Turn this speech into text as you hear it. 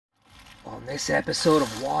On this episode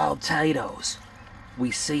of Wild Tato's, we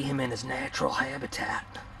see him in his natural habitat,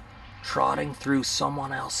 trotting through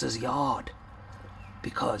someone else's yard.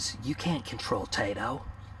 Because you can't control Tato.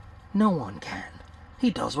 No one can. He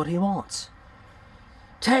does what he wants.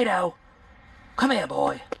 Tato! Come here,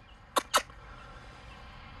 boy!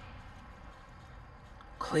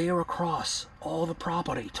 Clear across all the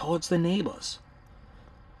property towards the neighbors.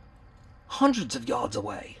 Hundreds of yards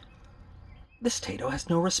away. This Tato has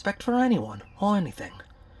no respect for anyone or anything.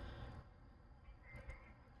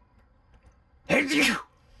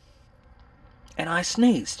 And I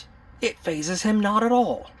sneezed. It phases him not at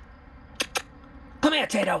all. Come here,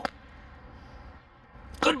 Tato.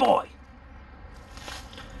 Good boy.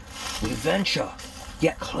 We venture,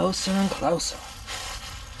 yet closer and closer,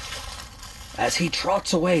 as he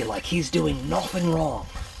trots away like he's doing nothing wrong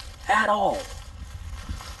at all,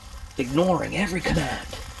 ignoring every command.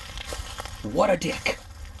 What a dick.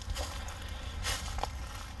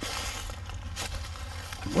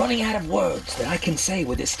 I'm running out of words that I can say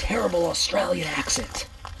with this terrible Australian accent.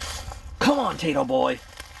 Come on, Tato boy.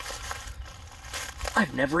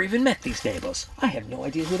 I've never even met these neighbors. I have no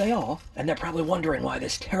idea who they are, and they're probably wondering why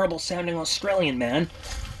this terrible-sounding Australian man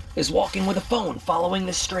is walking with a phone following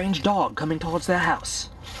this strange dog coming towards their house.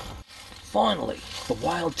 Finally, the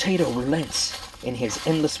wild Tato relents in his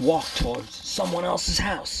endless walk towards someone else's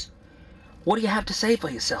house. What do you have to say for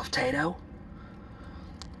yourself, Tato?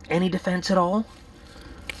 Any defense at all?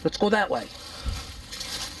 Let's go that way.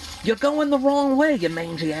 You're going the wrong way, you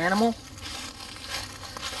mangy animal.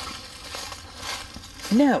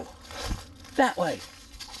 No. That way.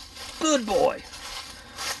 Good boy.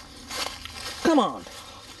 Come on.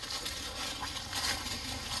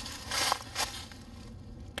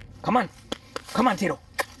 Come on. Come on, Tato.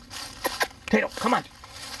 Tato, come on.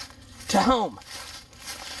 To home.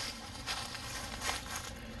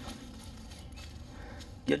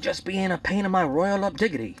 You're just being a pain in my royal up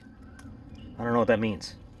diggity. I don't know what that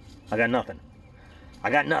means. I got nothing.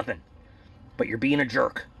 But you're being a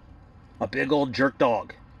jerk. A big old jerk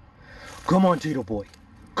dog. Come on, Tato boy.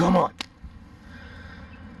 Come on.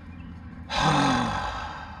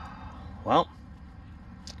 Well,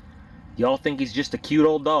 y'all think he's just a cute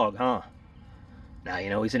old dog, huh? Now you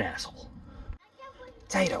know he's an asshole.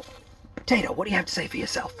 Tato, what do you have to say for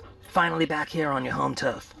yourself? Finally back here on your home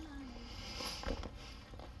turf.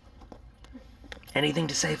 Anything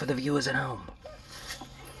to say for the viewers at home?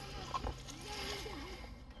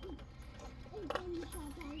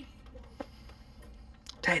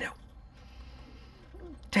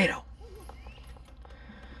 Tato.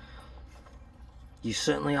 You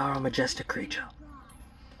certainly are a majestic creature.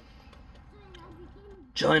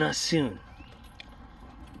 Join us soon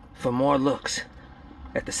for more looks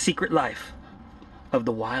at the secret life of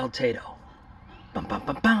the wild Tato. Bum bum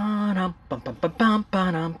bum bum bum bum bum bum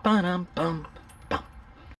bum bum bum.